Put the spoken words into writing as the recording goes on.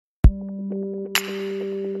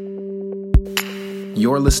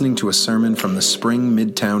You're listening to a sermon from the Spring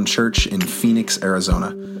Midtown Church in Phoenix,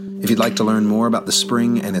 Arizona. If you'd like to learn more about the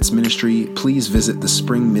Spring and its ministry, please visit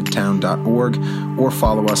thespringmidtown.org or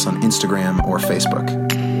follow us on Instagram or Facebook.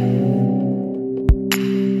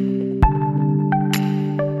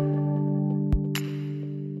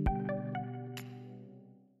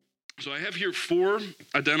 So I have here 4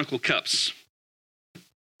 identical cups.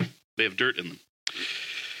 They have dirt in them.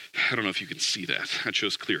 I don't know if you can see that. I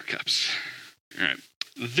chose clear cups. All right.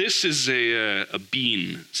 This is a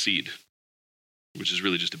bean seed, which is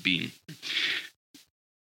really just a bean.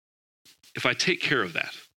 If I take care of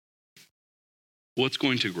that, what's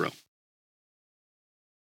going to grow?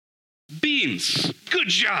 Beans. Good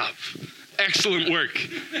job. Excellent work.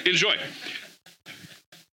 Enjoy.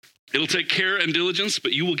 It'll take care and diligence,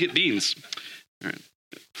 but you will get beans. All right.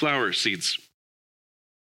 Flower seeds.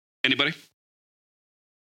 Anybody?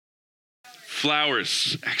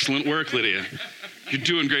 Flowers. Excellent work, Lydia. You're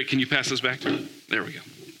doing great. Can you pass this back? There we go.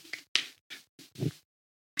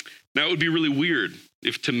 Now, it would be really weird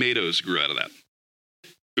if tomatoes grew out of that.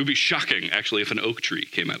 It would be shocking, actually, if an oak tree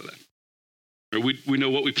came out of that. Or we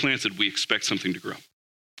know what we planted, we expect something to grow.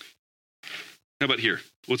 How about here?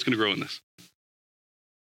 What's going to grow in this?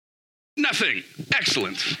 Nothing.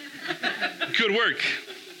 Excellent. Good work.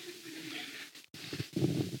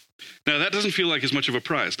 Now, that doesn't feel like as much of a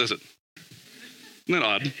prize, does it? Isn't that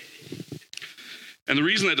odd? And the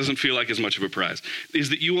reason that doesn't feel like as much of a prize is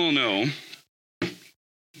that you all know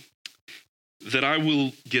that I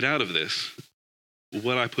will get out of this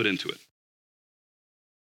what I put into it.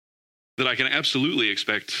 That I can absolutely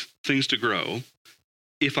expect things to grow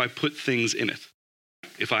if I put things in it.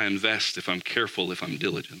 If I invest, if I'm careful, if I'm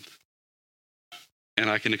diligent. And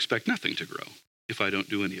I can expect nothing to grow if I don't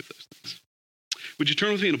do any of those things. Would you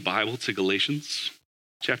turn with me in a Bible to Galatians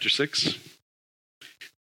chapter 6?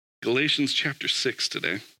 Galatians chapter 6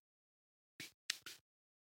 today.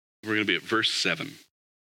 We're going to be at verse 7.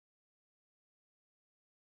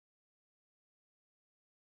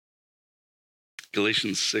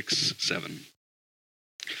 Galatians 6:7.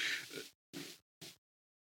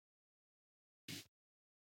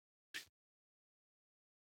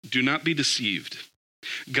 Do not be deceived.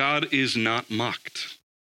 God is not mocked,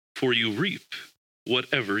 for you reap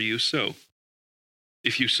whatever you sow.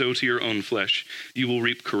 If you sow to your own flesh, you will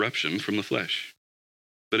reap corruption from the flesh.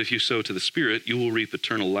 But if you sow to the Spirit, you will reap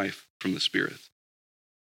eternal life from the Spirit.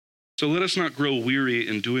 So let us not grow weary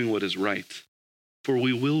in doing what is right, for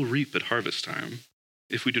we will reap at harvest time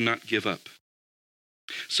if we do not give up.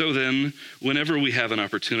 So then, whenever we have an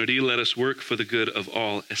opportunity, let us work for the good of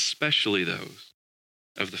all, especially those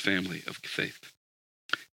of the family of faith.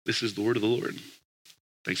 This is the word of the Lord.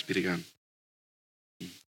 Thanks be to God.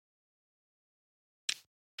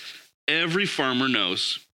 Every farmer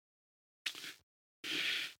knows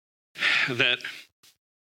that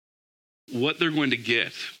what they're going to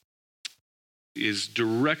get is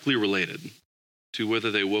directly related to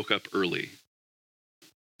whether they woke up early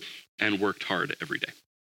and worked hard every day.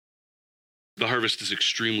 The harvest is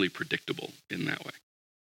extremely predictable in that way.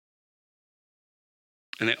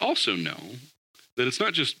 And they also know that it's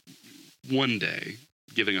not just one day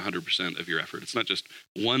giving 100% of your effort. It's not just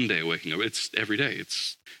one day waking up. It's every day.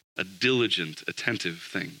 It's a diligent, attentive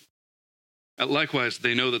thing. Likewise,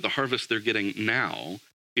 they know that the harvest they're getting now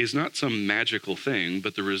is not some magical thing,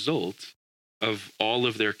 but the result of all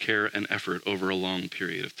of their care and effort over a long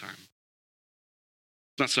period of time.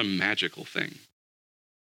 It's not some magical thing.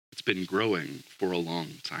 It's been growing for a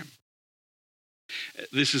long time.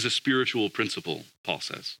 This is a spiritual principle, Paul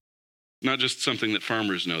says. Not just something that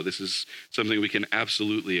farmers know. This is something we can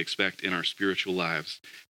absolutely expect in our spiritual lives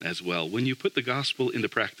as well. When you put the gospel into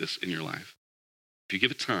practice in your life, if you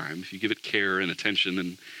give it time, if you give it care and attention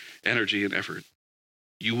and energy and effort,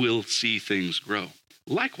 you will see things grow.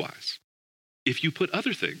 Likewise, if you put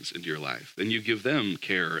other things into your life and you give them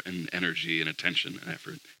care and energy and attention and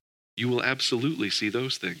effort, you will absolutely see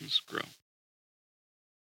those things grow.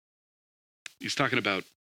 He's talking about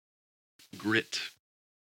grit.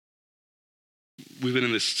 We've been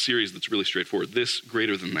in this series that's really straightforward, this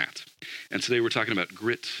greater than that. And today we're talking about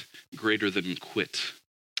grit greater than quit.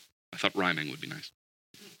 I thought rhyming would be nice.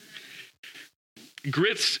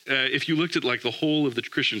 Grit, if you looked at like the whole of the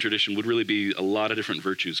Christian tradition, would really be a lot of different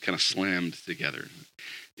virtues kind of slammed together.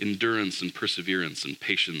 Endurance and perseverance and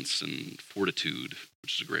patience and fortitude,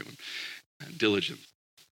 which is a great one. Diligence.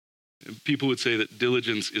 People would say that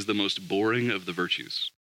diligence is the most boring of the virtues.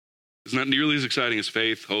 It's not nearly as exciting as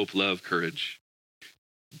faith, hope, love, courage.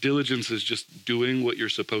 Diligence is just doing what you're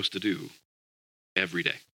supposed to do every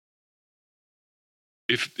day.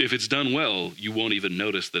 If it's done well, you won't even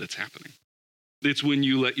notice that it's happening. It's when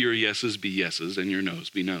you let your yeses be yeses and your nos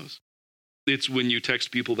be nos. It's when you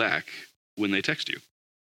text people back when they text you.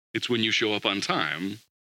 It's when you show up on time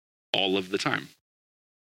all of the time.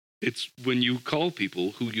 It's when you call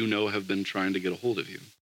people who you know have been trying to get a hold of you.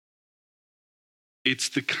 It's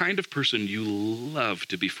the kind of person you love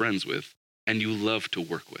to be friends with and you love to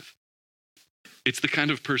work with. It's the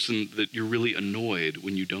kind of person that you're really annoyed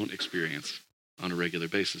when you don't experience on a regular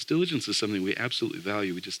basis. Diligence is something we absolutely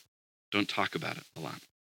value. We just don't talk about it a lot.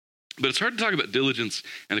 But it's hard to talk about diligence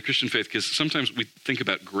and the Christian faith because sometimes we think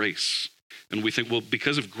about grace and we think, well,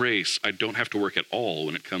 because of grace, I don't have to work at all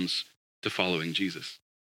when it comes to following Jesus.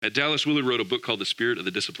 Dallas Willard wrote a book called The Spirit of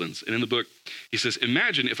the Disciplines. And in the book, he says,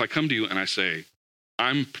 imagine if I come to you and I say,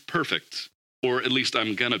 I'm perfect, or at least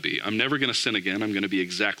I'm going to be. I'm never going to sin again. I'm going to be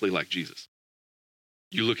exactly like Jesus.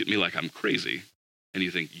 You look at me like I'm crazy, and you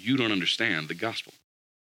think, you don't understand the gospel.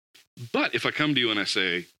 But if I come to you and I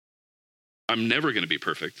say, I'm never going to be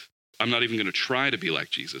perfect. I'm not even going to try to be like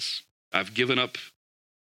Jesus. I've given up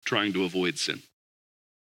trying to avoid sin.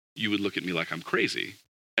 You would look at me like I'm crazy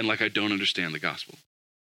and like I don't understand the gospel.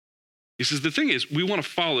 He says, the thing is, we want to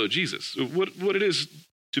follow Jesus. What it is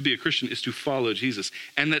to be a Christian is to follow Jesus.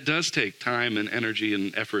 And that does take time and energy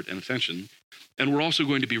and effort and attention. And we're also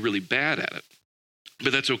going to be really bad at it.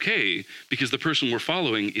 But that's okay because the person we're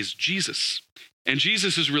following is Jesus. And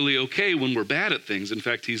Jesus is really okay when we're bad at things. In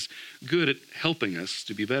fact, he's good at helping us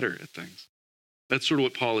to be better at things. That's sort of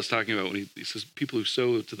what Paul is talking about when he says, people who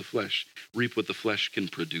sow to the flesh reap what the flesh can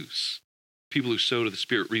produce. People who sow to the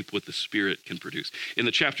Spirit reap what the Spirit can produce. In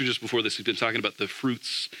the chapter just before this, he's been talking about the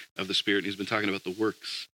fruits of the Spirit, and he's been talking about the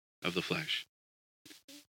works of the flesh.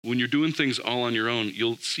 When you're doing things all on your own,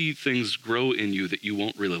 you'll see things grow in you that you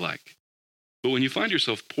won't really like. But when you find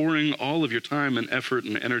yourself pouring all of your time and effort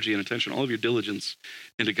and energy and attention, all of your diligence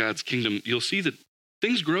into God's kingdom, you'll see that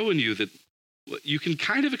things grow in you that you can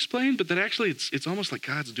kind of explain, but that actually it's almost like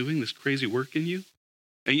God's doing this crazy work in you.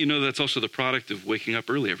 And you know, that's also the product of waking up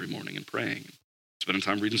early every morning and praying, and spending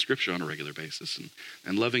time reading scripture on a regular basis,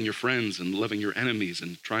 and loving your friends and loving your enemies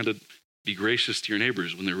and trying to be gracious to your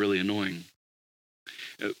neighbors when they're really annoying.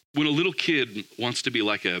 When a little kid wants to be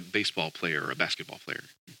like a baseball player or a basketball player,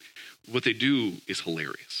 what they do is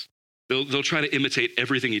hilarious. They'll try to imitate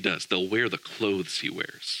everything he does. They'll wear the clothes he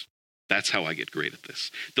wears. That's how I get great at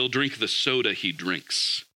this. They'll drink the soda he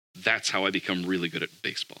drinks. That's how I become really good at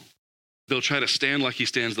baseball. They'll try to stand like he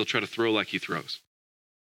stands. They'll try to throw like he throws.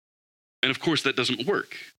 And of course, that doesn't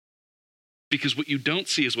work because what you don't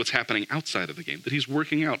see is what's happening outside of the game, that he's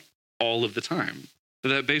working out all of the time.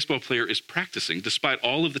 That baseball player is practicing. Despite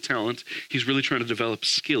all of the talent, he's really trying to develop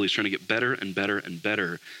skill. He's trying to get better and better and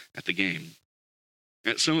better at the game.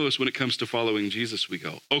 And some of us, when it comes to following Jesus, we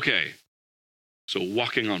go, okay, so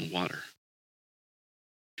walking on water.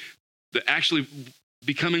 Actually,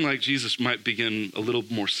 becoming like Jesus might begin a little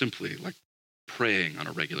more simply, like praying on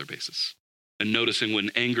a regular basis and noticing when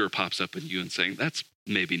anger pops up in you and saying, that's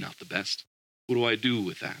maybe not the best. What do I do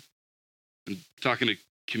with that? And talking to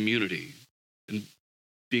community and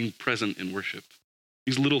being present in worship.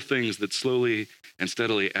 These little things that slowly and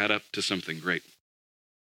steadily add up to something great.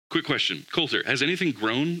 Quick question, Coulter, has anything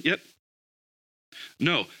grown yet?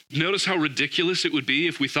 No. Notice how ridiculous it would be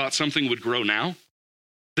if we thought something would grow now?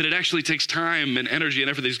 That it actually takes time and energy and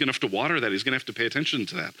effort, that he's going to have to water that, he's going to have to pay attention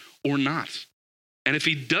to that, or not. And if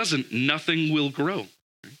he doesn't, nothing will grow.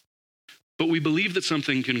 But we believe that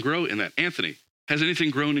something can grow in that. Anthony, has anything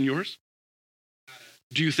grown in yours?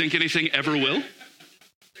 Do you think anything ever will?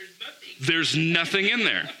 There's nothing in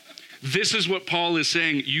there. This is what Paul is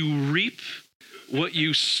saying. You reap what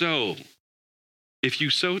you sow. If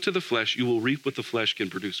you sow to the flesh, you will reap what the flesh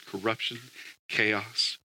can produce: corruption,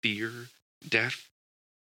 chaos, fear, death.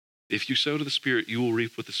 If you sow to the Spirit, you will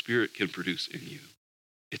reap what the Spirit can produce in you: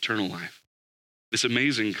 eternal life. This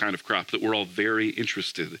amazing kind of crop that we're all very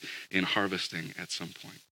interested in harvesting at some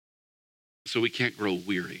point. So we can't grow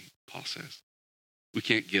weary, Paul says. We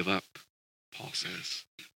can't give up, Paul says.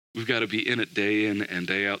 We've got to be in it day in and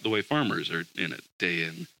day out, the way farmers are in it day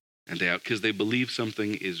in and day out, because they believe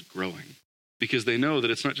something is growing. Because they know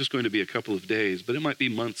that it's not just going to be a couple of days, but it might be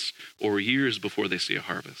months or years before they see a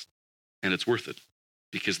harvest. And it's worth it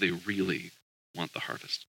because they really want the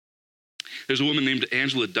harvest. There's a woman named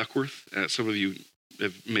Angela Duckworth. Some of you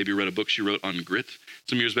have maybe read a book she wrote on grit.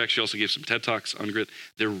 Some years back, she also gave some TED Talks on grit.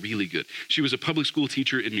 They're really good. She was a public school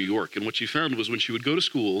teacher in New York. And what she found was when she would go to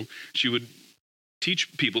school, she would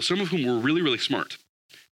teach people, some of whom were really, really smart,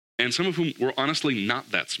 and some of whom were honestly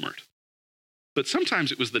not that smart. But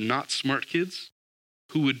sometimes it was the not smart kids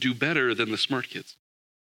who would do better than the smart kids.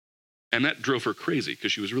 And that drove her crazy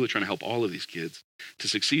because she was really trying to help all of these kids to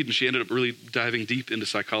succeed. And she ended up really diving deep into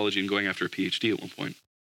psychology and going after a PhD at one point.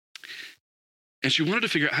 And she wanted to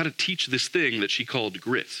figure out how to teach this thing that she called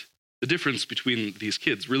grit. The difference between these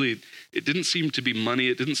kids, really, it didn't seem to be money.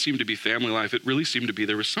 It didn't seem to be family life. It really seemed to be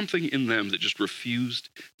there was something in them that just refused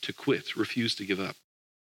to quit, refused to give up.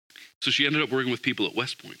 So she ended up working with people at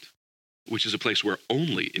West Point, which is a place where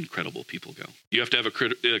only incredible people go. You have to have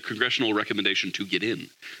a congressional recommendation to get in.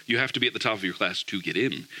 You have to be at the top of your class to get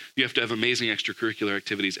in. You have to have amazing extracurricular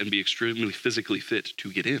activities and be extremely physically fit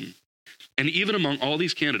to get in. And even among all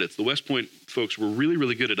these candidates, the West Point folks were really,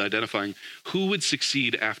 really good at identifying who would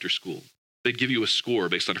succeed after school. They'd give you a score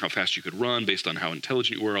based on how fast you could run, based on how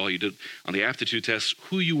intelligent you were, all you did on the aptitude tests,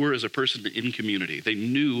 who you were as a person in community. They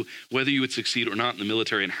knew whether you would succeed or not in the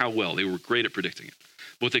military and how well. They were great at predicting it.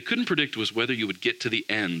 But what they couldn't predict was whether you would get to the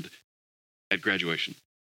end at graduation.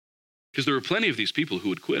 Because there were plenty of these people who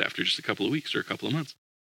would quit after just a couple of weeks or a couple of months.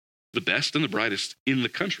 The best and the brightest in the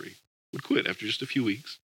country would quit after just a few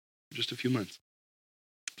weeks, just a few months.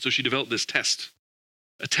 So she developed this test,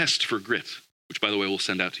 a test for grit, which, by the way, we'll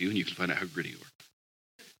send out to you, and you can find out how gritty you are.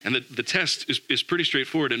 And the test is pretty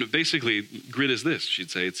straightforward, and basically, grit is this, she'd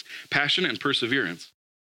say. It's passion and perseverance.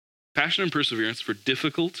 Passion and perseverance for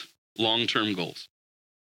difficult, long-term goals.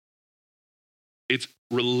 It's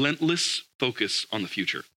relentless focus on the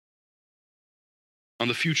future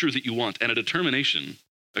that you want, and a determination,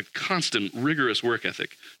 a constant, rigorous work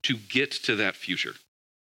ethic to get to that future.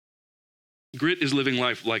 Grit is living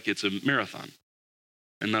life like it's a marathon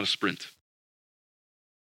and not a sprint.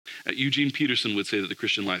 Eugene Peterson would say that the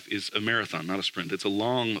Christian life is a marathon, not a sprint. It's a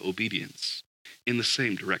long obedience in the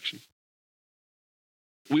same direction.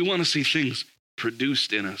 We want to see things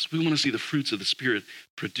produced in us. We want to see the fruits of the Spirit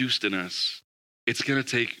produced in us. It's going to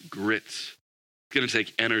take grit. It's going to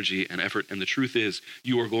take energy and effort. And the truth is,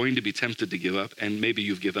 you are going to be tempted to give up, and maybe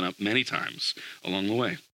you've given up many times along the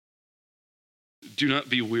way. Do not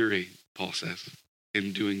be weary, Paul says,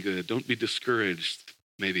 in doing good. Don't be discouraged,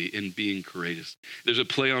 maybe, in being courageous. There's a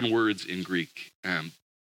play on words in Greek.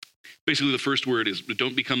 Basically, the first word is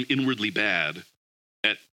don't become inwardly bad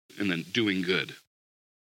and then doing good.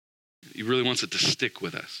 He really wants it to stick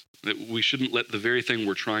with us. That we shouldn't let the very thing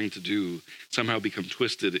we're trying to do somehow become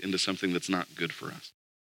twisted into something that's not good for us.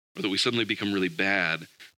 Or that we suddenly become really bad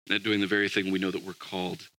at doing the very thing we know that we're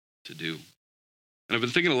called to do. And I've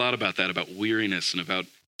been thinking a lot about that, about weariness and about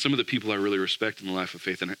some of the people I really respect in the life of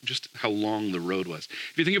faith and just how long the road was.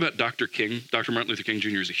 If you think about Dr. King, Dr. Martin Luther King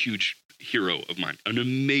Jr. is a huge hero of mine, an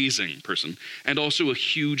amazing person, and also a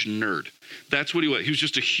huge nerd. That's what he was. He was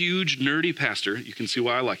just a huge nerdy pastor. You can see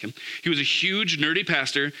why I like him. He was a huge nerdy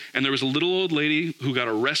pastor, and there was a little old lady who got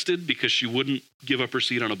arrested because she wouldn't give up her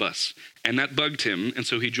seat on a bus. And that bugged him, and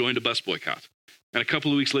so he joined a bus boycott. And a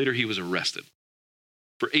couple of weeks later, he was arrested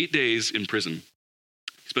for 8 days in prison.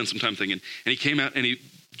 He spent some time thinking, and he came out and he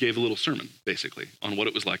gave a little sermon, basically, on what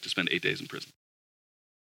it was like to spend 8 days in prison.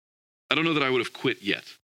 I don't know that I would have quit yet.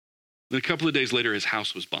 Then a couple of days later, his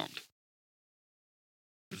house was bombed.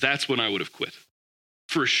 That's when I would have quit.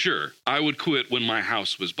 For sure, I would quit when my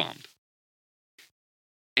house was bombed.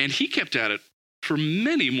 And he kept at it for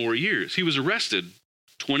many more years. He was arrested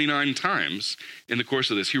 29 times in the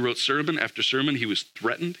course of this. He wrote sermon after sermon. He was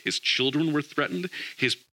threatened. His children were threatened.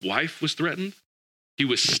 His wife was threatened. He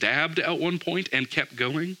was stabbed at one point and kept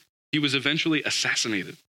going. He was eventually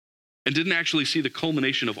assassinated and didn't actually see the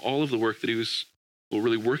culmination of all of the work that he was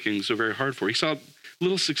really working so very hard for. He saw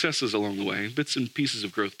little successes along the way, bits and pieces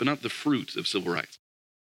of growth, but not the fruit of civil rights.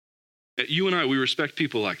 You and I, we respect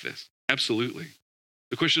people like this. Absolutely.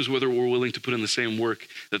 The question is whether we're willing to put in the same work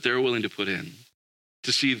that they're willing to put in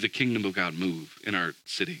to see the kingdom of God move in our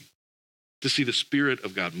city, to see the Spirit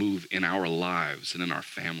of God move in our lives and in our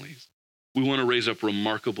families. We want to raise up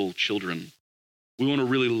remarkable children. We want to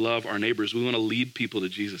really love our neighbors. We want to lead people to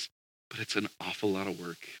Jesus, but it's an awful lot of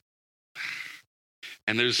work.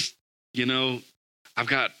 And there's, I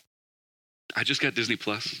just got Disney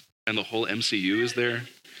Plus and the whole MCU is there.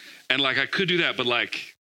 And I could do that, but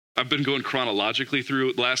I've been going chronologically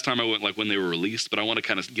through. Last time I went when they were released, but I want to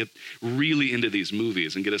kind of get really into these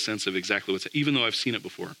movies and get a sense of exactly even though I've seen it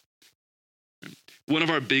before. One of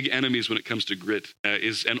our big enemies when it comes to grit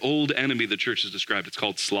is an old enemy the church has described. It's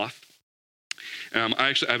called sloth.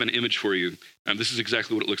 I have an image for you. This is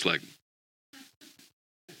exactly what it looks like.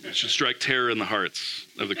 It should strike terror in the hearts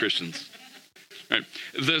of the Christians. Right.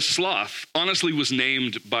 The sloth honestly was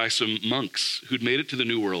named by some monks who'd made it to the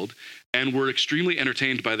New World and were extremely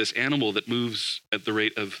entertained by this animal that moves at the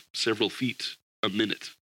rate of several feet a minute.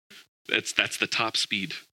 That's the top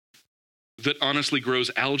speed. that honestly grows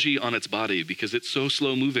algae on its body because it's so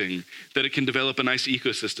slow moving that it can develop a nice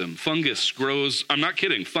ecosystem. Fungus grows, I'm not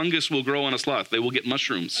kidding, fungus will grow on a sloth. They will get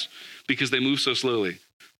mushrooms because they move so slowly.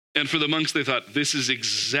 And for the monks, they thought, this is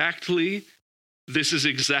exactly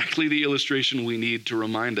the illustration we need to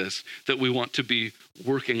remind us that we want to be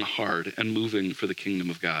working hard and moving for the kingdom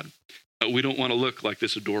of God. We don't want to look like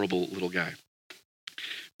this adorable little guy.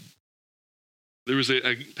 There was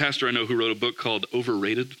a pastor I know who wrote a book called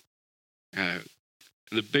Overrated.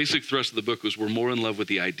 The basic thrust of the book was we're more in love with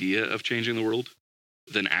the idea of changing the world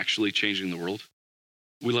than actually changing the world.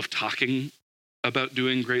 We love talking about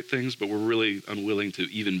doing great things, but we're really unwilling to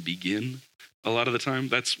even begin a lot of the time.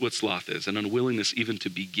 That's what sloth is, an unwillingness even to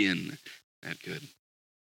begin that good.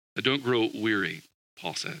 Don't grow weary,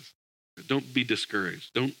 Paul says. Don't be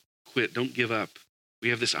discouraged. Don't quit. Don't give up. We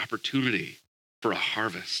have this opportunity for a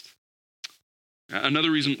harvest.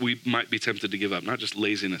 Another reason we might be tempted to give up, not just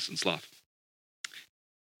laziness and sloth,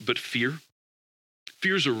 but fear.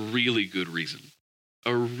 Fear is a really good reason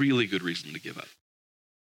to give up.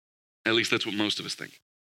 At least that's what most of us think.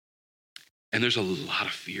 And there's a lot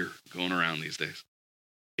of fear going around these days.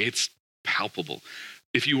 It's palpable.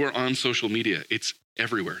 If you are on social media, it's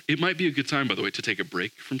everywhere. It might be a good time, by the way, to take a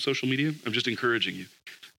break from social media. I'm just encouraging you.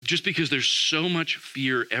 Just because there's so much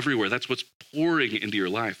fear everywhere, that's what's pouring into your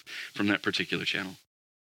life from that particular channel.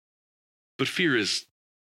 But fear is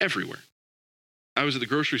everywhere. I was at the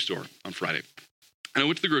grocery store on Friday. And I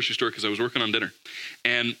went to the grocery store because I was working on dinner.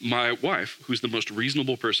 And my wife, who's the most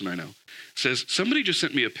reasonable person I know, says, somebody just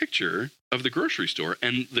sent me a picture of the grocery store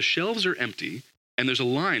and the shelves are empty and there's a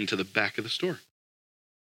line to the back of the store.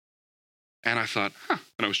 And I thought, and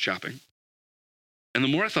I was shopping. And the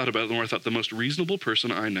more I thought about it, the more I thought the most reasonable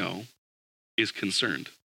person I know is concerned.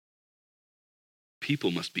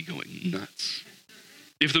 People must be going nuts.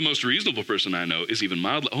 If the most reasonable person I know is even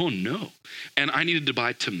mildly, oh no. And I needed to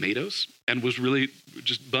buy tomatoes and was really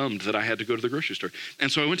just bummed that I had to go to the grocery store.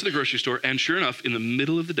 And so I went to the grocery store and sure enough, in the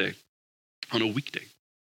middle of the day, on a weekday,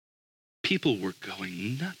 people were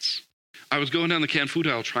going nuts. I was going down the canned food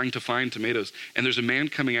aisle trying to find tomatoes and there's a man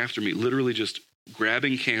coming after me, literally just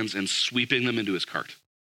grabbing cans and sweeping them into his cart.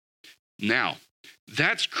 Now,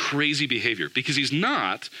 that's crazy behavior because he's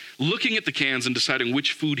not looking at the cans and deciding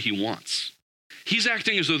which food he wants. He's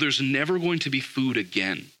acting as though there's never going to be food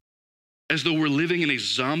again, as though we're living in a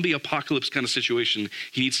zombie apocalypse kind of situation.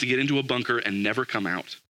 He needs to get into a bunker and never come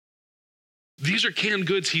out. These are canned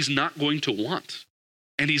goods he's not going to want,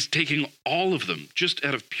 and he's taking all of them just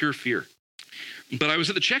out of pure fear. But I was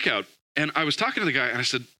at the checkout, and I was talking to the guy, and I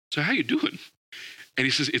said, so how you doing? And he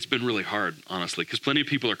says, it's been really hard, honestly, because plenty of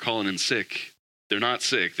people are calling in sick. They're not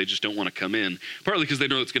sick. They just don't want to come in, partly because they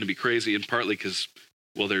know it's going to be crazy, and partly because,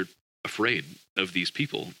 well, they're afraid of these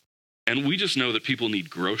people. And we just know that people need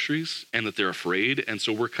groceries and that they're afraid. And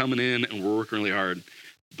so we're coming in and we're working really hard,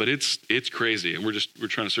 but it's crazy. And we're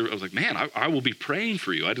trying to serve. I was like, man, I will be praying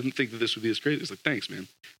for you. I didn't think that this would be this crazy. It's like, thanks, man.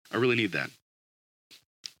 I really need that.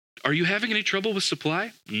 Are you having any trouble with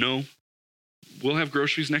supply? No. We'll have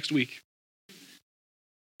groceries next week.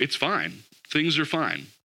 It's fine. Things are fine.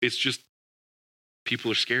 It's just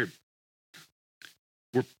people are scared.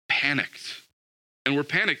 We're panicked. And we're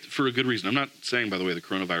panicked for a good reason. I'm not saying, by the way, the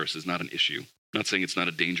coronavirus is not an issue. I'm not saying it's not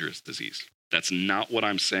a dangerous disease. That's not what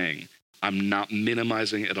I'm saying. I'm not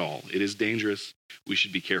minimizing at all. It is dangerous. We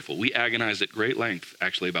should be careful. We agonized at great length,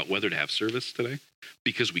 actually, about whether to have service today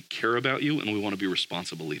because we care about you and we want to be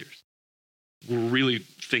responsible leaders. We're really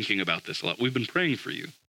thinking about this a lot. We've been praying for you,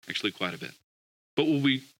 actually, quite a bit. But what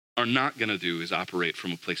we are not going to do is operate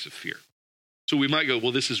from a place of fear. So we might go,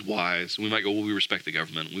 well, this is wise. We might go, well, we respect the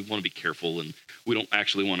government. We want to be careful and we don't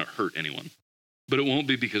actually want to hurt anyone. But it won't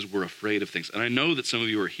be because we're afraid of things. And I know that some of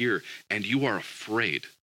you are here and you are afraid.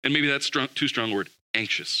 And maybe that's too strong a word,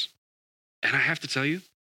 anxious. And I have to tell you,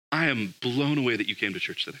 I am blown away that you came to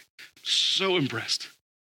church today. So impressed.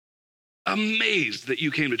 Amazed that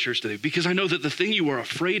you came to church today because I know that the thing you are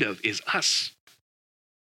afraid of is us.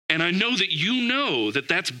 And I know that you know that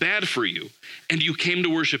that's bad for you and you came to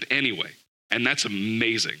worship anyway. And that's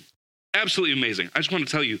amazing. Absolutely amazing. I just want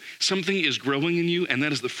to tell you, something is growing in you, and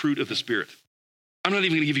that is the fruit of the Spirit. I'm not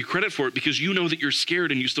even going to give you credit for it because you know that you're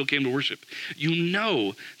scared and you still came to worship. You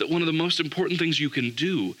know that one of the most important things you can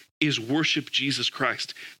do is worship Jesus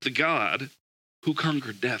Christ, the God who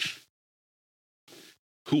conquered death,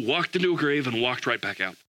 who walked into a grave and walked right back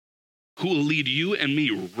out, who will lead you and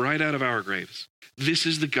me right out of our graves. This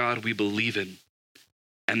is the God we believe in.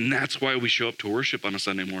 And that's why we show up to worship on a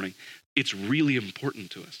Sunday morning. It's really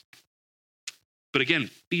important to us. But again,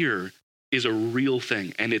 fear is a real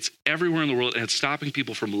thing, and it's everywhere in the world, and it's stopping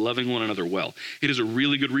people from loving one another well. It is a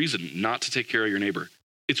really good reason not to take care of your neighbor.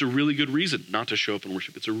 It's a really good reason not to show up and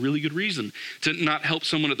worship. It's a really good reason to not help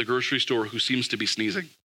someone at the grocery store who seems to be sneezing.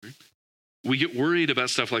 Right? We get worried about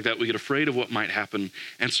stuff like that. We get afraid of what might happen.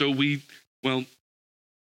 And so we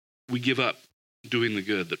give up doing the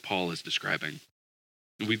good that Paul is describing.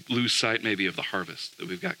 We lose sight maybe of the harvest that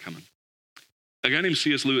we've got coming. A guy named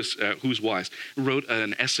C.S. Lewis, who's wise, wrote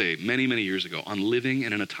an essay many, many years ago on living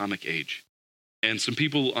in an atomic age. And some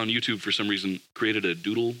people on YouTube, for some reason, created a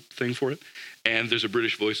doodle thing for it. And there's a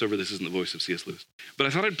British voiceover. This isn't the voice of C.S. Lewis. But I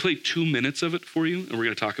thought I'd play 2 minutes of it for you, and we're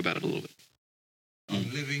going to talk about it a little bit. On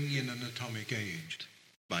Living in an Atomic Age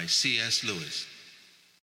by C.S. Lewis.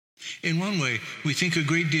 In one way, we think a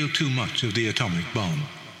great deal too much of the atomic bomb.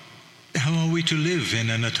 How are we to live in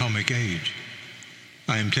an atomic age?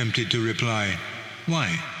 I am tempted to reply,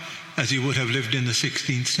 why? As you would have lived in the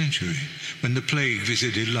 16th century, when the plague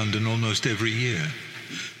visited London almost every year.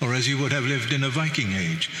 Or as you would have lived in a Viking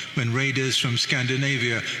age, when raiders from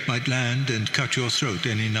Scandinavia might land and cut your throat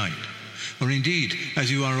any night. Or indeed,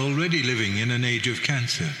 as you are already living in an age of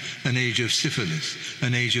cancer, an age of syphilis,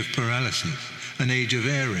 an age of paralysis, an age of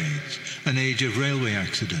air raids, an age of railway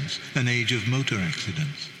accidents, an age of motor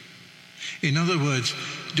accidents. In other words,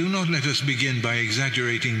 do not let us begin by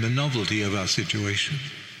exaggerating the novelty of our situation.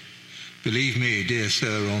 Believe me, dear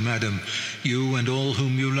sir or madam, you and all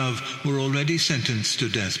whom you love were already sentenced to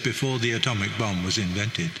death before the atomic bomb was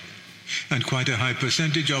invented. And quite a high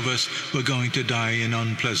percentage of us were going to die in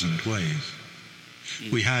unpleasant ways.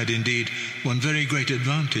 We had, indeed, one very great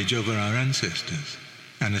advantage over our ancestors,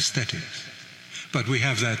 anesthetics. But we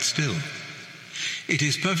have that still. It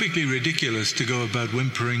is perfectly ridiculous to go about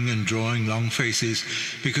whimpering and drawing long faces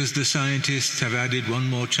because the scientists have added one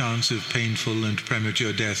more chance of painful and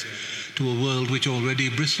premature death to a world which already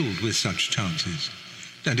bristled with such chances,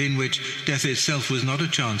 and in which death itself was not a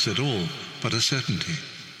chance at all, but a certainty.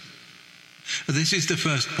 This is the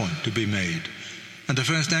first point to be made, and the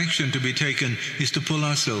first action to be taken is to pull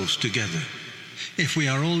ourselves together. If we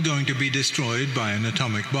are all going to be destroyed by an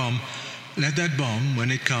atomic bomb, let that bomb, when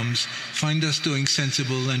it comes, find us doing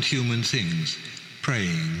sensible and human things,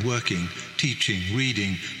 praying, working, teaching,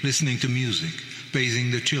 reading, listening to music, bathing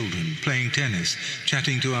the children, playing tennis,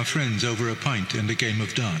 chatting to our friends over a pint and a game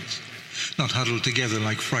of darts, not huddled together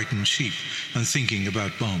like frightened sheep and thinking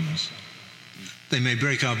about bombs. They may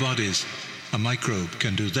break our bodies, a microbe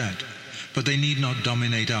can do that, but they need not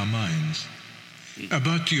dominate our minds.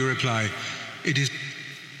 But, you reply, it is...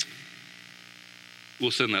 We'll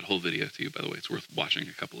send that whole video to you, by the way. It's worth watching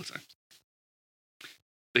a couple of times.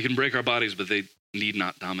 They can break our bodies, but they need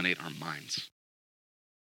not dominate our minds.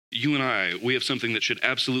 You and I, we have something that should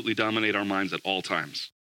absolutely dominate our minds at all times.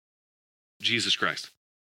 Jesus Christ.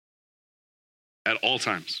 At all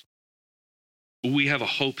times. We have a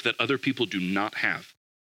hope that other people do not have.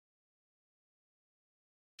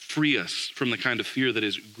 Free us from the kind of fear that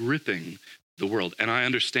is gripping the world. And I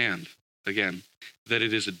understand, again, that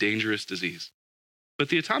it is a dangerous disease. But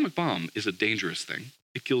the atomic bomb is a dangerous thing.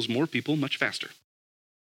 It kills more people much faster.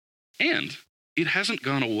 And it hasn't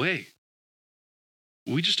gone away.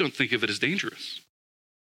 We just don't think of it as dangerous.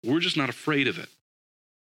 We're just not afraid of it.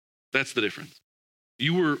 That's the difference.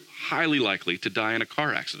 You were highly likely to die in a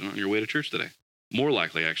car accident on your way to church today. More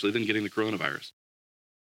likely, actually, than getting the coronavirus.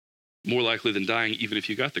 More likely than dying even if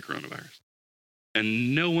you got the coronavirus.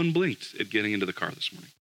 And no one blinked at getting into the car this morning.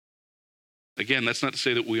 Again, that's not to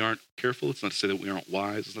say that we aren't careful. It's not to say that we aren't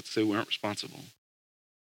wise. It's not to say we aren't responsible.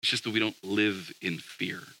 It's just that we don't live in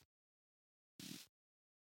fear.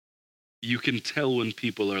 You can tell when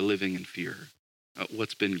people are living in fear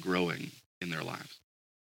what's been growing in their lives,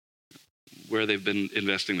 where they've been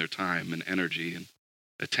investing their time and energy and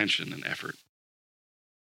attention and effort.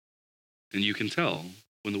 And you can tell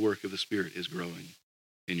when the work of the Spirit is growing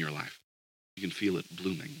in your life. You can feel it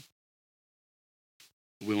blooming.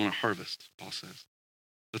 We want to harvest, Paul says.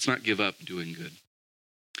 Let's not give up doing good.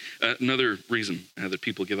 Another reason that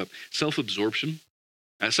people give up, self-absorption.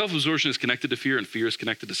 Self-absorption is connected to fear, and fear is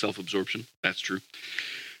connected to self-absorption. That's true.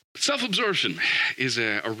 Self-absorption is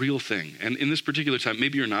a real thing. And in this particular time,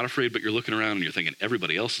 maybe you're not afraid, but you're looking around and you're thinking,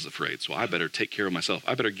 everybody else is afraid, so I better take care of myself.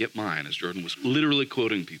 I better get mine, as Jordan was literally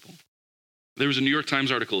quoting people. There was a New York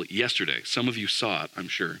Times article yesterday. Some of you saw it, I'm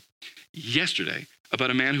sure. Yesterday,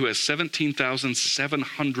 about a man who has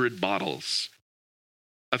 17,700 bottles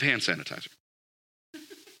of hand sanitizer.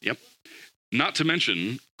 Yep. Not to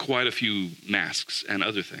mention quite a few masks and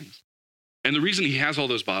other things. And the reason he has all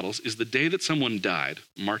those bottles is the day that someone died,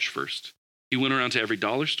 March 1st, he went around to every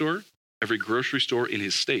dollar store, every grocery store in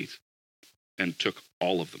his state, and took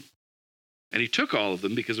all of them. And he took all of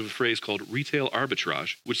them because of a phrase called retail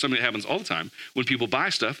arbitrage, which is something that happens all the time when people buy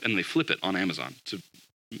stuff and they flip it on Amazon to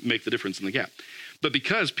make the difference in the gap. But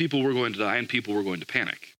because people were going to die and people were going to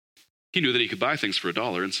panic, he knew that he could buy things for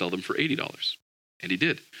 $1 and sell them for $80. And he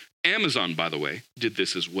did. Amazon, by the way, did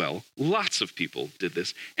this as well. Lots of people did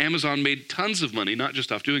this. Amazon made tons of money, not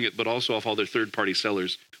just off doing it, but also off all their third-party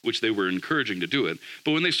sellers, which they were encouraging to do it.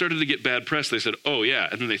 But when they started to get bad press, they said, oh yeah,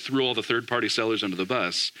 and then they threw all the third-party sellers under the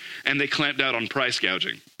bus, and they clamped down on price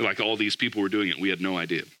gouging. Like all these people were doing it, we had no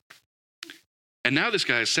idea. And now this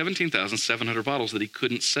guy has 17,700 bottles that he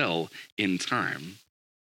couldn't sell in time.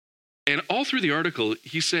 And all through the article,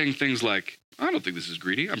 he's saying things like, I don't think this is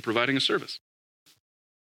greedy, I'm providing a service.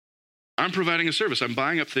 I'm providing a service. I'm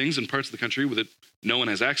buying up things in parts of the country that no one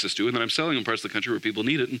has access to, and then I'm selling in parts of the country where people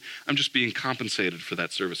need it, and I'm just being compensated for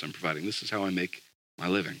that service I'm providing. This is how I make my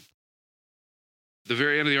living. At the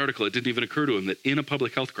very end of the article, it didn't even occur to him that in a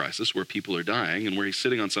public health crisis where people are dying and where he's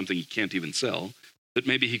sitting on something he can't even sell, that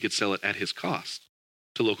maybe he could sell it at his cost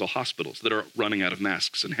to local hospitals that are running out of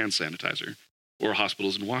masks and hand sanitizer, or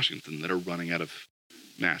hospitals in Washington that are running out of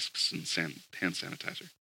masks and hand sanitizer.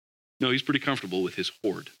 No, he's pretty comfortable with his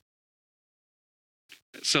hoard.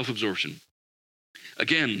 Self-absorption.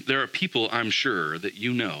 Again, there are people, I'm sure, that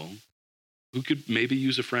you know who could maybe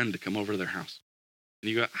use a friend to come over to their house.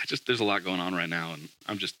 And you go, there's a lot going on right now, and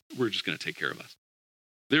we're just going to take care of us.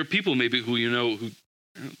 There are people maybe who you know who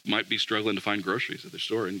might be struggling to find groceries at their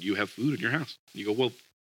store, and you have food in your house. You go, well,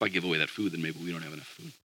 if I give away that food, then maybe we don't have enough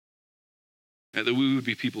food. And that we would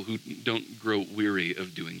be people who don't grow weary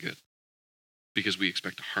of doing good because we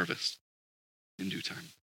expect to harvest in due time.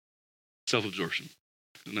 Self-absorption.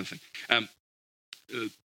 Another thing.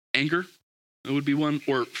 Anger would be one,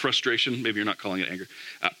 or frustration. Maybe you're not calling it anger.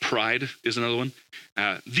 Pride is another one.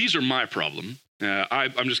 These are my problem.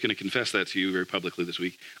 I'm just going to confess that to you very publicly this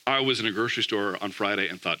week. I was in a grocery store on Friday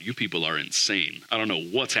and thought, you people are insane. I don't know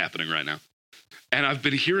what's happening right now. And I've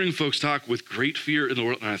been hearing folks talk with great fear in the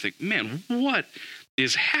world, and I think, man, what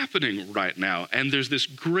is happening right now? And there's this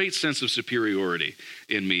great sense of superiority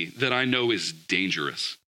in me that I know is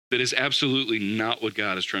dangerous. That is absolutely not what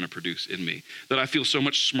God is trying to produce in me. That I feel so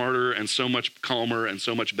much smarter and so much calmer and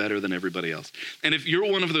so much better than everybody else. And if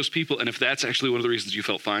you're one of those people, and if that's actually one of the reasons you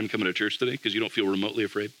felt fine coming to church today, because you don't feel remotely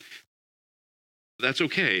afraid, that's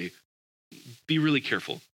okay. Be really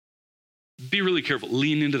careful. Be really careful.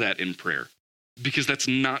 Lean into that in prayer, because that's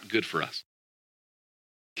not good for us.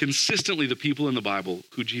 Consistently, the people in the Bible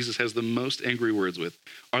who Jesus has the most angry words with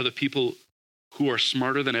are the people who are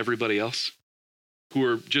smarter than everybody else, who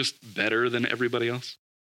are just better than everybody else,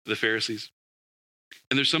 the Pharisees.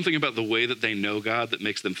 And there's something about the way that they know God that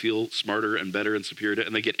makes them feel smarter and better and superior,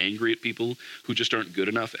 and they get angry at people who just aren't good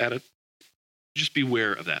enough at it. Just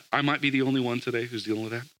beware of that. I might be the only one today who's dealing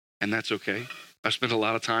with that, and that's okay. I've spent a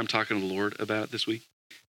lot of time talking to the Lord about it this week.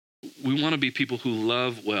 We want to be people who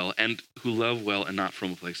love well and not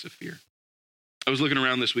from a place of fear. I was looking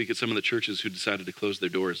around this week at some of the churches who decided to close their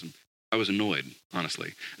doors, and I was annoyed,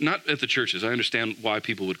 honestly. Not at the churches. I understand why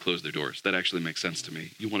people would close their doors. That actually makes sense to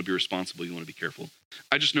me. You want to be responsible. You want to be careful.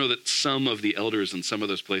 I just know that some of the elders in some of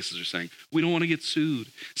those places are saying, we don't want to get sued.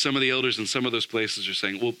 Some of the elders in some of those places are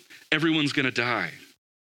saying, well, everyone's going to die.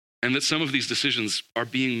 And that some of these decisions are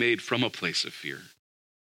being made from a place of fear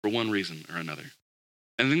for one reason or another.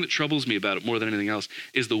 And the thing that troubles me about it more than anything else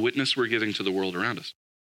is the witness we're giving to the world around us.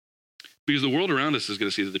 Because the world around us is going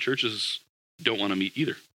to see that the churches don't want to meet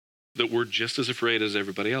either. That we're just as afraid as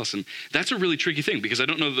everybody else. And that's a really tricky thing, because I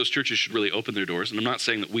don't know that those churches should really open their doors. And I'm not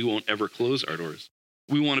saying that we won't ever close our doors.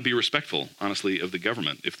 We want to be respectful, honestly, of the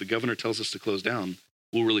government. If the governor tells us to close down,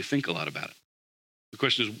 we'll really think a lot about it. The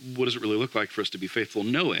question is, what does it really look like for us to be faithful,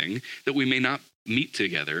 knowing that we may not meet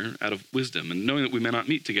together out of wisdom, and knowing that we may not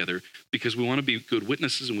meet together because we want to be good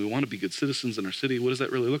witnesses and we want to be good citizens in our city? What does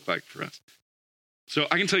that really look like for us? So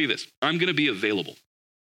I can tell you this, I'm going to be available,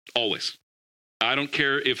 always. I don't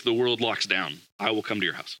care if the world locks down. I will come to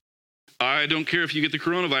your house. I don't care if you get the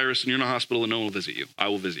coronavirus and you're in a hospital and no one will visit you. I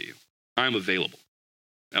will visit you. I'm available.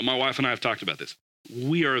 Now, my wife and I have talked about this.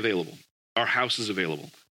 We are available. Our house is available.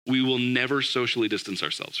 We will never socially distance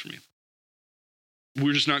ourselves from you.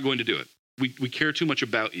 We're just not going to do it. We care too much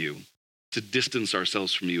about you to distance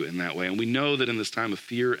ourselves from you in that way. And we know that in this time of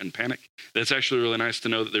fear and panic, that's actually really nice to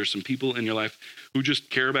know that there's some people in your life who just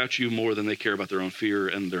care about you more than they care about their own fear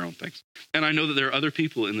and their own things. And I know that there are other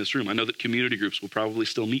people in this room. I know that community groups will probably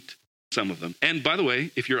still meet some of them. And by the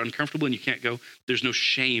way, if you're uncomfortable and you can't go, there's no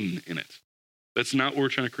shame in it. That's not what we're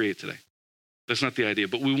trying to create today. That's not the idea.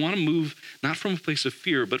 But we want to move not from a place of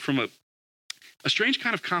fear, but from a strange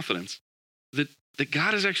kind of confidence that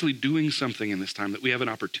God is actually doing something in this time, that we have an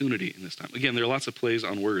opportunity in this time. Again, there are lots of plays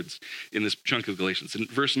on words in this chunk of Galatians. In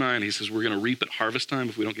verse 9, he says we're going to reap at harvest time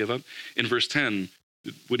if we don't give up. In verse 10,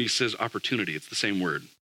 when he says opportunity, it's the same word.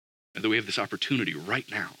 And that we have this opportunity right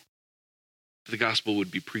now. The gospel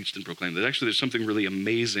would be preached and proclaimed. That actually there's something really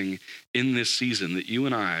amazing in this season that you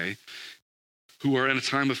and I, who are in a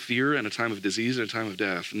time of fear and a time of disease and a time of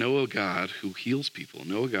death, know a God who heals people,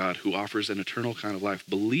 know a God who offers an eternal kind of life,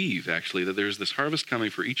 believe actually that there's this harvest coming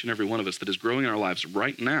for each and every one of us that is growing in our lives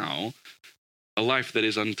right now, a life that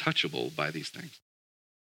is untouchable by these things.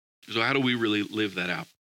 So how do we really live that out?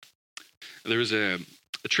 There was a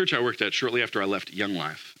church I worked at shortly after I left Young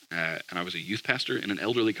Life, and I was a youth pastor in an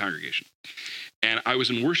elderly congregation. And I was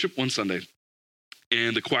in worship one Sunday,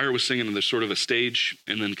 and the choir was singing, and there's sort of a stage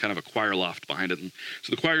and then kind of a choir loft behind it. And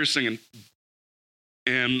so the choir is singing,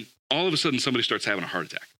 and all of a sudden somebody starts having a heart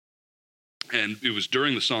attack. And it was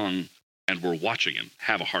during the song, and we're watching him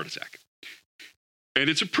have a heart attack. And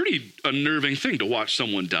it's a pretty unnerving thing to watch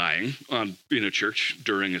someone dying in a church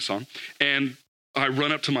during a song. And I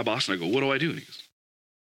run up to my boss and I go, what do I do? And he goes,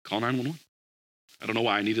 call 911. I don't know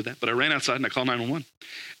why I needed that, but I ran outside and I called 911.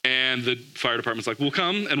 And the fire department's like, we'll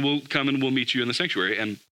come and we'll meet you in the sanctuary.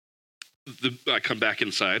 And I come back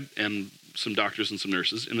inside, and some doctors and some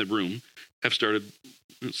nurses in the room have started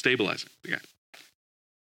stabilizing the guy.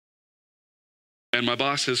 And my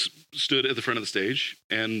boss has stood at the front of the stage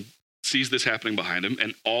and sees this happening behind him,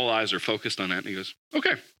 and all eyes are focused on that. And he goes,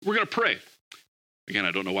 okay, we're going to pray. Again,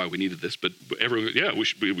 I don't know why we needed this, but everyone,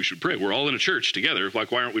 we should pray. We're all in a church together.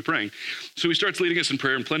 Like, why aren't we praying? So he starts leading us in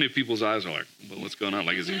prayer, and plenty of people's eyes are like, well, what's going on?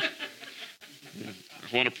 Like, is he,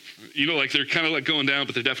 like they're kind of like going down,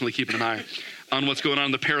 but they're definitely keeping an eye on what's going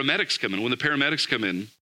on. The paramedics come in. When the paramedics come in,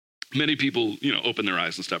 many people, open their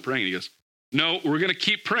eyes and stop praying. And he goes, no, we're going to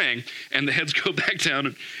keep praying. And the heads go back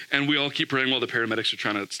down, and we all keep praying while the paramedics are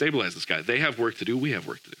trying to stabilize this guy. They have work to do. We have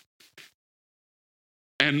work to do.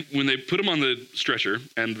 And when they put him on the stretcher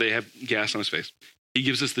and they have gas on his face, he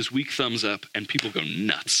gives us this weak thumbs up, and people go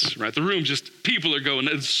nuts, right? The room people are going,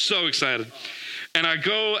 it's so excited. And I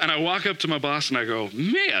go and I walk up to my boss and I go,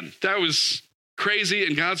 man, that was crazy,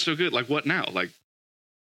 and God's so good. Like, what now? Like,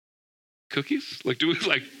 cookies? Like, do we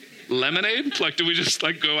like lemonade? Like, do we just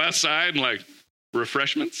like go outside and like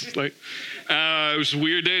refreshments? Like, it was a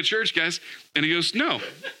weird day at church, guys. And he goes, no,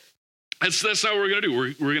 that's not what we're going to do.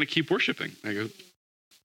 We're going to keep worshiping. I go,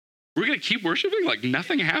 we're going to keep worshiping like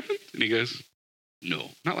nothing happened? And he goes,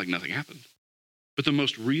 no, not like nothing happened. But the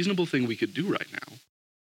most reasonable thing we could do right now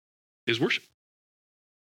is worship.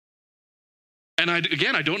 And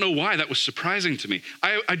I don't know why that was surprising to me.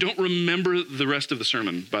 I don't remember the rest of the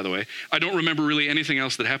sermon, by the way. I don't remember really anything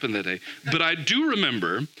else that happened that day. But I do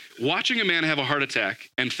remember watching a man have a heart attack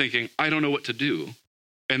and thinking, I don't know what to do.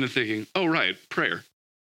 And then thinking, oh, right, prayer.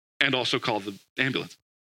 And also call the ambulance.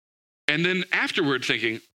 And then afterward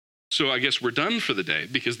thinking, so I guess we're done for the day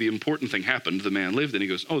because the important thing happened. The man lived, and he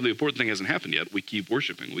goes, oh, the important thing hasn't happened yet. We keep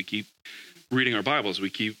worshiping. We keep reading our Bibles. We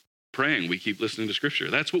keep praying. We keep listening to Scripture.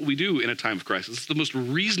 That's what we do in a time of crisis. It's the most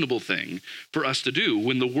reasonable thing for us to do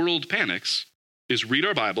when the world panics is read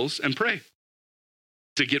our Bibles and pray.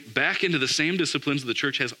 To get back into the same disciplines the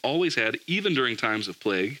church has always had, even during times of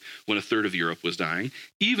plague, when a third of Europe was dying,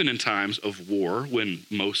 even in times of war, when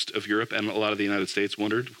most of Europe and a lot of the United States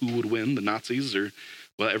wondered who would win, the Nazis or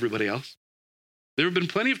everybody else. There have been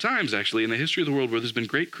plenty of times, actually, in the history of the world where there's been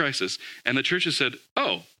great crisis, and the church has said,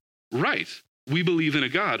 oh, right, we believe in a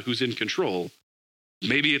God who's in control.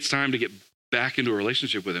 Maybe it's time to get back into a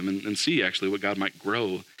relationship with him and see, actually, what God might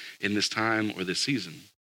grow in this time or this season.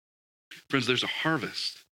 Friends, there's a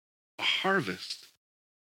harvest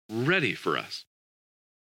ready for us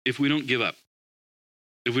if we don't give up,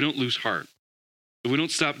 if we don't lose heart, if we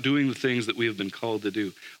don't stop doing the things that we have been called to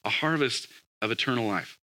do, a harvest of eternal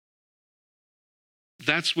life.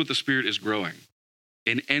 That's what the Spirit is growing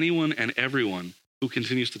in anyone and everyone who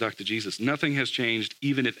continues to talk to Jesus. Nothing has changed,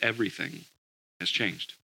 even if everything has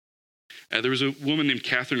changed. There was a woman named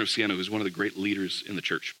Catherine of Siena who's one of the great leaders in the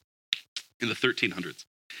church in the 1300s.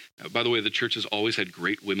 By the way, the church has always had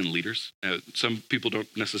great women leaders. Some people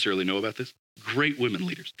don't necessarily know about this. Great women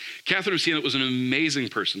leaders. Catherine of Siena was an amazing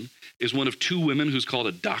person, is one of two women who's called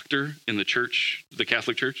a doctor in the church, the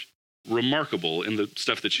Catholic Church. Remarkable in the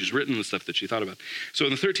stuff that she's written, the stuff that she thought about. So in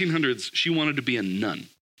the 1300s, she wanted to be a nun.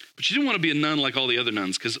 But she didn't want to be a nun like all the other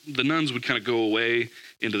nuns, because the nuns would kind of go away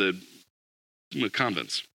into the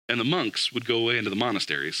convents, and the monks would go away into the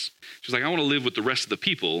monasteries. She's like, I want to live with the rest of the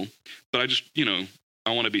people, but I just,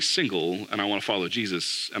 I want to be single, and I want to follow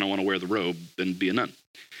Jesus, and I want to wear the robe and be a nun.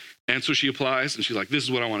 And so she applies, and she's like, this is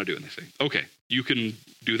what I want to do. And they say, okay, you can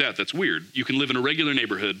do that. That's weird. You can live in a regular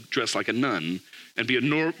neighborhood, dress like a nun, and be a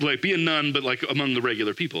nun, but like among the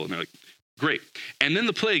regular people. And they're like, great. And then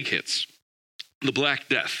the plague hits, the Black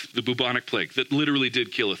Death, the bubonic plague that literally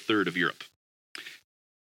did kill a third of Europe.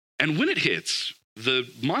 And when it hits, the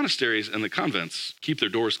monasteries and the convents keep their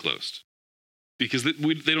doors closed because they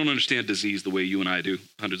don't understand disease the way you and I do,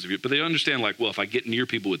 hundreds of years. But they understand, like, well, if I get near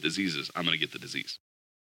people with diseases, I'm going to get the disease.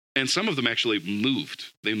 And some of them actually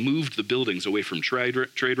moved. They moved the buildings away from trade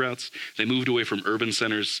routes. They moved away from urban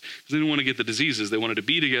centers because they didn't want to get the diseases. They wanted to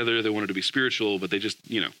be together. They wanted to be spiritual, but they just,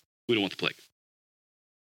 we don't want the plague.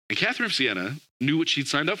 And Catherine of Siena knew what she'd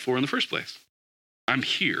signed up for in the first place. I'm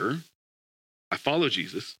here. I follow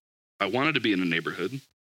Jesus. I wanted to be in a neighborhood,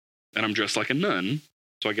 and I'm dressed like a nun,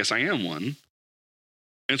 so I guess I am one.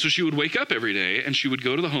 And so she would wake up every day, and she would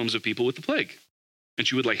go to the homes of people with the plague, and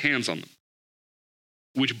she would lay hands on them,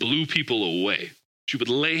 which blew people away. She would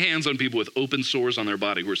lay hands on people with open sores on their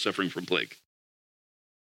body who were suffering from plague.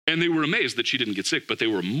 And they were amazed that she didn't get sick, but they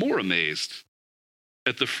were more amazed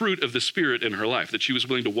at the fruit of the Spirit in her life, that she was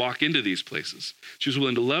willing to walk into these places. She was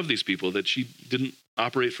willing to love these people, that she didn't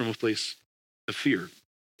operate from a place of fear.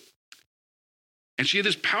 And she had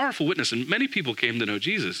this powerful witness, and many people came to know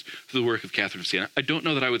Jesus through the work of Catherine of Siena. I don't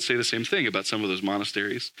know that I would say the same thing about some of those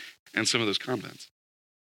monasteries and some of those convents.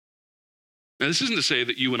 Now, this isn't to say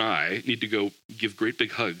that you and I need to go give great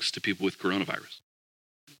big hugs to people with coronavirus.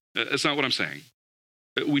 That's not what I'm saying.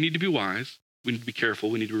 We need to be wise. We need to be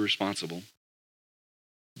careful. We need to be responsible.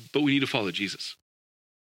 But we need to follow Jesus.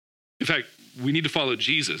 In fact, we need to follow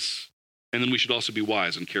Jesus, and then we should also be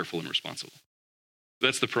wise and careful and responsible.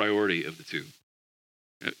 That's the priority of the two.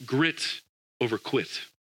 Grit over quit,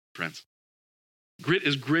 friends. Grit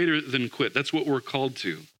is greater than quit. That's what we're called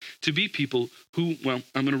to be people who, well,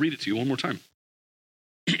 I'm going to read it to you one more time.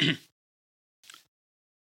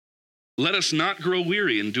 Let us not grow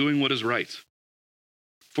weary in doing what is right,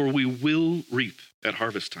 for we will reap at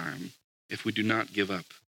harvest time if we do not give up.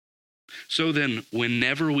 So then,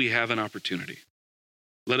 whenever we have an opportunity,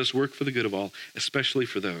 let us work for the good of all, especially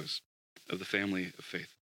for those of the family of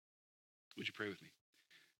faith. Would you pray with me?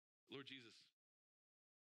 Lord Jesus.